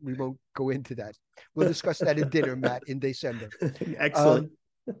question. We won't go into that. We'll discuss that at dinner, Matt, in December. Excellent.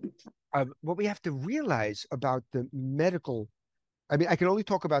 What we have to realize about the medical, I mean, I can only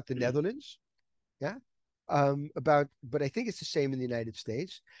talk about the Netherlands, but I think it's the same in the United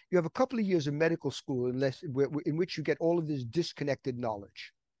States. You have a couple of years of medical school in which you get all of this disconnected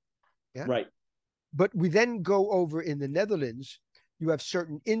knowledge. Right. But we then go over in the Netherlands, you have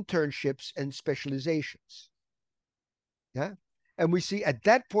certain internships and specializations. And we see at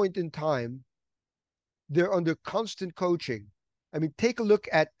that point in time, they're under constant coaching. I mean, take a look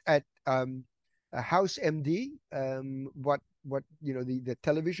at House MD, the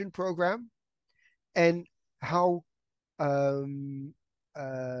television program, and how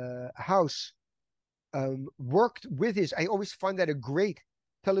House worked with I always find that a great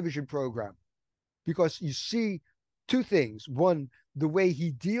television program, because you see two things. One, the way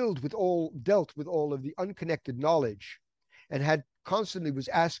he dealt with all of the unconnected knowledge, and constantly was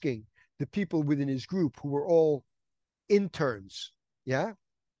asking the people within his group, who were all interns, yeah,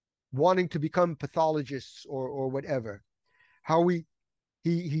 wanting to become pathologists or whatever, how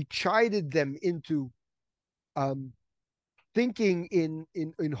he chided them into thinking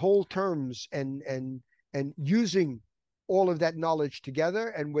in whole terms and using all of that knowledge together.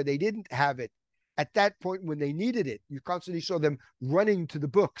 And where they didn't have it at that point when they needed it, you constantly saw them running to the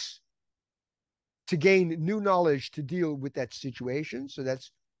books to gain new knowledge to deal with that situation. So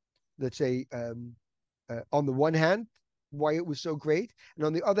that's, let's say, on the one hand, why it was so great, and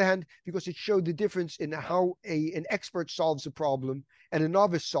on the other hand, because it showed the difference in how an expert solves a problem and a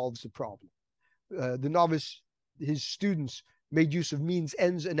novice solves a problem. The novice, his students, made use of means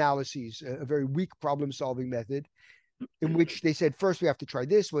ends analyses, a very weak problem solving method, in which they said, first we have to try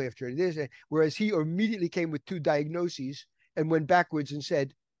this, we have to try this, whereas he immediately came with two diagnoses and went backwards and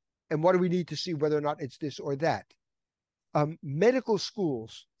said, and what do we need to see whether or not it's this or that? Medical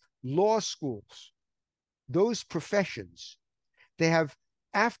schools, law schools, those professions, they have,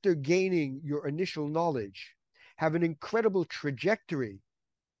 after gaining your initial knowledge, have an incredible trajectory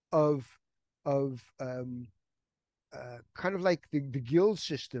of kind of like the guild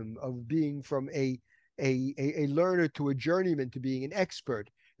system of being from a learner to a journeyman to being an expert,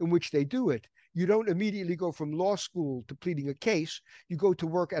 in which they do it. You don't immediately go from law school to pleading a case. You go to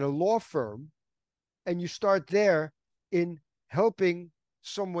work at a law firm, and you start there in helping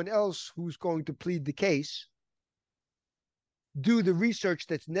someone else who's going to plead the case do the research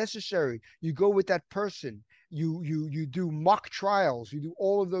that's necessary. You go with that person. You do mock trials. You do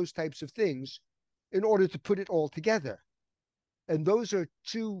all of those types of things in order to put it all together. And those are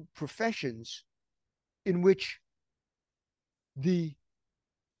two professions in which the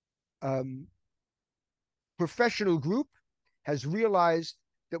professional group has realized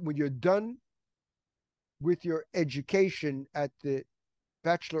that when you're done with your education at the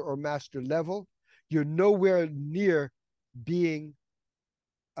bachelor or master level, you're nowhere near being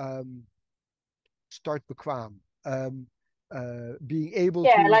start bekwam, being able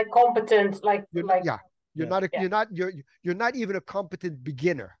to, like competent, you're not even a competent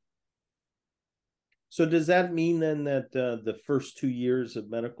beginner. So does that mean then that the first 2 years of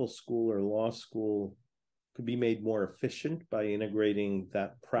medical school or law school could be made more efficient by integrating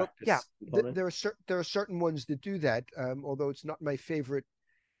that practice? Well, yeah, there are certain ones that do that, although it's not my favorite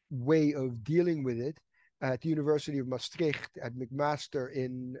way of dealing with it. At the University of Maastricht, at McMaster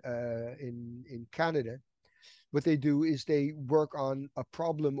in Canada, what they do is they work on a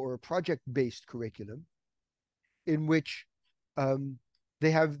problem or a project-based curriculum, in which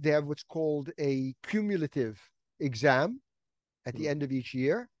they have what's called a cumulative exam at the end of each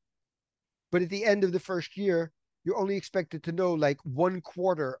year. But at the end of the first year, you're only expected to know like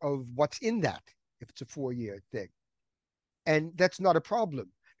 1/4 of what's in that, if it's a 4-year thing. And that's not a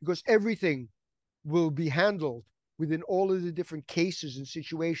problem, because everything will be handled within all of the different cases and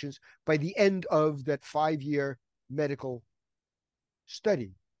situations by the end of that 5-year medical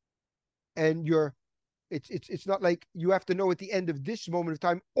study. And it's not like you have to know at the end of this moment of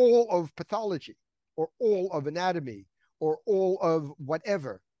time all of pathology or all of anatomy or all of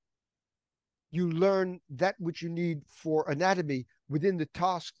whatever. You learn that which you need for anatomy within the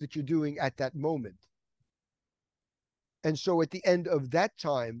task that you're doing at that moment. And so at the end of that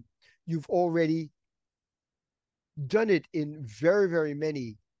time, you've already done it in very, very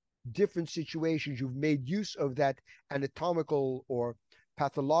many different situations. You've made use of that anatomical or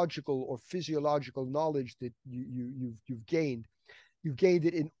pathological or physiological knowledge that you've gained. You've gained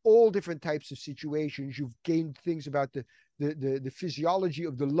it in all different types of situations. You've gained things about the physiology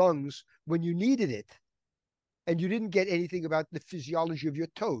of the lungs when you needed it. And you didn't get anything about the physiology of your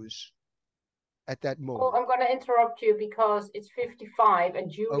toes at that moment. Well, I'm going to interrupt you because it's 55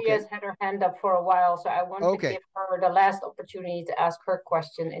 and Julia's had her hand up for a while. So I want to give her the last opportunity to ask her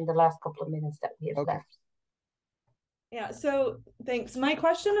question in the last couple of minutes that we have left. Yeah, so thanks. My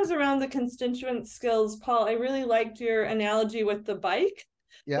question is around the constituent skills. Paul, I really liked your analogy with the bike.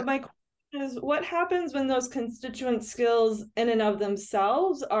 Yeah. But my question is, what happens when those constituent skills in and of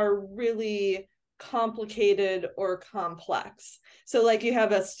themselves are really complicated or complex? So like you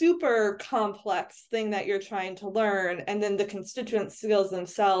have a super complex thing that you're trying to learn, and then the constituent skills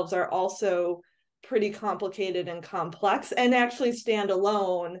themselves are also pretty complicated and complex and actually stand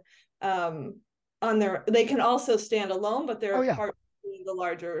alone. They can also stand alone, but they're part of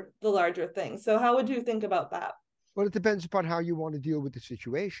the larger thing. So how would you think about that? Well, it depends upon how you want to deal with the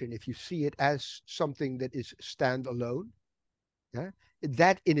situation. If you see it as something that is standalone, yeah,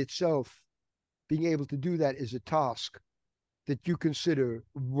 that in itself, being able to do that is a task that you consider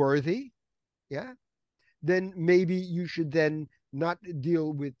worthy, yeah, then maybe you should then not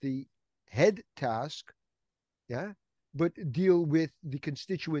deal with the head task, yeah, but deal with the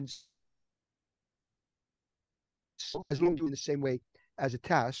constituents as long as you do in the same way as a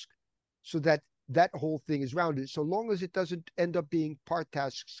task, so that that whole thing is rounded, so long as it doesn't end up being part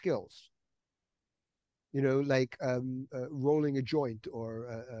task skills, like rolling a joint or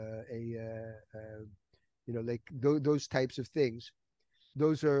like those types of things.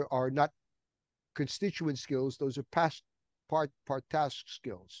 Those are not constituent skills, those are past part task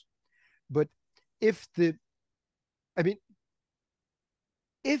skills. But if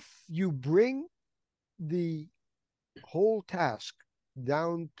you bring the whole task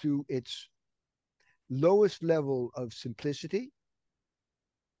down to its lowest level of simplicity,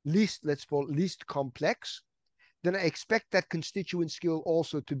 let's call it least complex, then I expect that constituent skill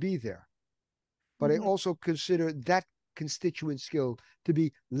also to be there. But I also consider that constituent skill to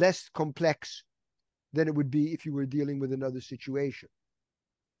be less complex than it would be if you were dealing with another situation.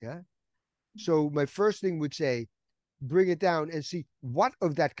 Yeah. So my first thing would say, bring it down and see what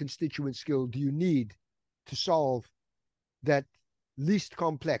of that constituent skill do you need to solve that least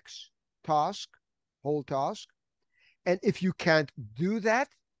complex whole task. And if you can't do that,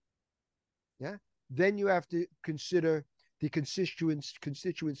 yeah, then you have to consider the constituent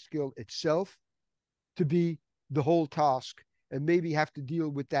skill itself to be the whole task, and maybe have to deal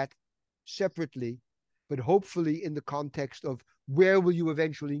with that separately, but hopefully in the context of where will you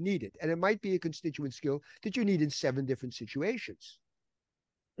eventually need it. And it might be a constituent skill that you need in 7 different situations.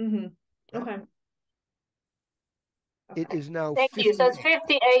 Mm-hmm. Okay. It is now Thank 50... you. So it's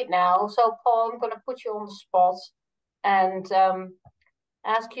 58 now. So Paul, I'm going to put you on the spot and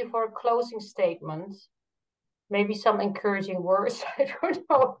ask you for a closing statement. Maybe some encouraging words, I don't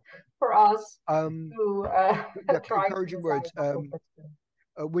know, for us to try encouraging words.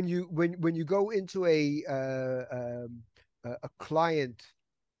 When you go into a client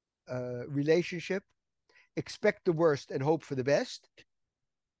relationship, expect the worst and hope for the best.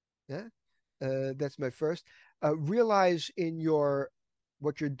 Yeah, that's my first. Realize in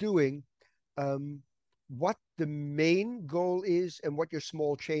what you're doing, what the main goal is and what your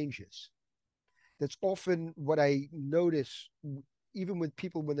small change is. That's often what I notice, even with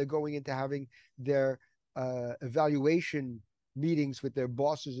people when they're going into having their evaluation meetings with their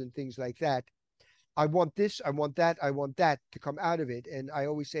bosses and things like that. I want this, I want that, I want that to come out of it. And I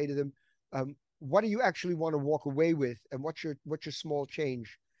always say to them, what do you actually want to walk away with? And what's your small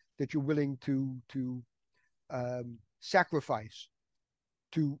change that you're willing to sacrifice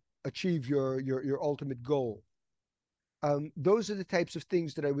to achieve your ultimate goal? Those are the types of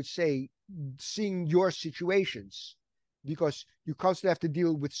things that I would say, seeing your situations, because you constantly have to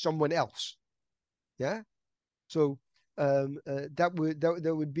deal with someone else. Yeah. So that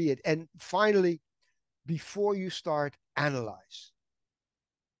would be it. And finally, before you start, analyze.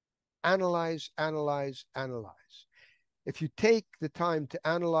 If you take the time to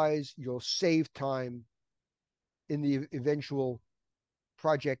analyze, you'll save time in the eventual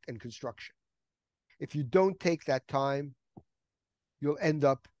project and construction. If you don't take that time, you'll end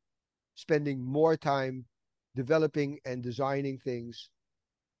up spending more time developing and designing things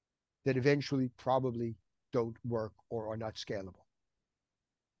that eventually probably don't work or are not scalable.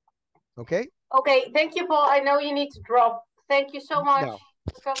 Okay? Okay, thank you, Paul. I know you need to drop. Thank you so much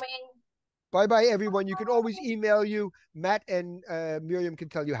for coming. Bye-bye, everyone. You can always email you. Matt and Mirjam can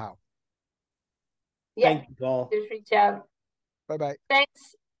tell you how. Yeah. Thank you, Paul. Just reach out. Bye-bye.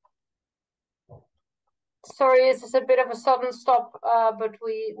 Thanks. Sorry, this is a bit of a sudden stop, but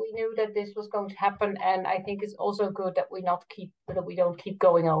we knew that this was going to happen, and I think it's also good that we don't keep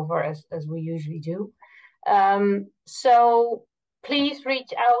going over as we usually do. So please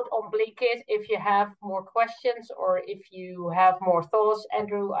reach out on Blinkit if you have more questions or if you have more thoughts.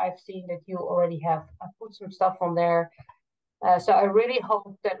 Andrew, I've seen that you already have put some stuff on there. So I really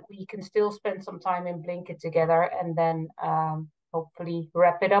hope that we can still spend some time in Blinkit together and then hopefully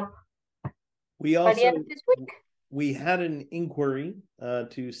wrap it up. We also, by the end of this week. We had an inquiry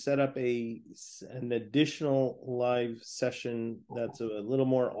to set up an additional live session that's a little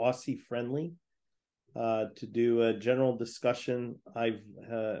more Aussie friendly. To do a general discussion. I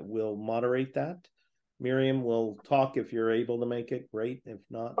will moderate that. Mirjam will talk if you're able to make it. Great. If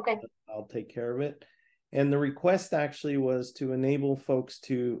not, okay, I'll take care of it. And the request actually was to enable folks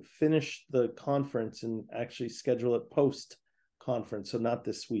to finish the conference and actually schedule it post-conference, so not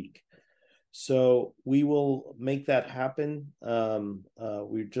this week. So we will make that happen.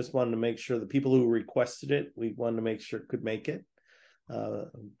 We just wanted to make sure the people who requested it, we wanted to make sure could make it.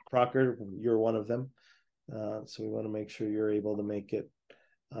 Proctor, you're one of them. So we want to make sure you're able to make it.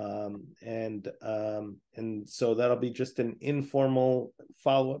 And so that'll be just an informal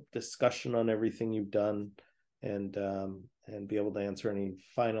follow-up discussion on everything you've done, and be able to answer any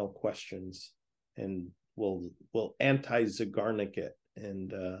final questions, and we'll anti-Zygarnik it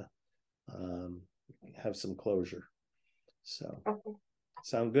and have some closure. So okay.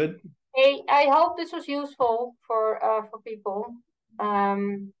 Sound good? Hey, I hope this was useful for people.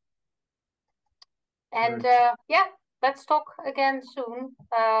 Yeah, let's talk again soon.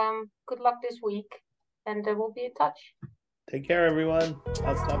 Good luck this week, and we'll be in touch. Take care, everyone.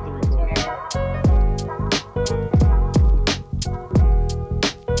 I'll stop the recording.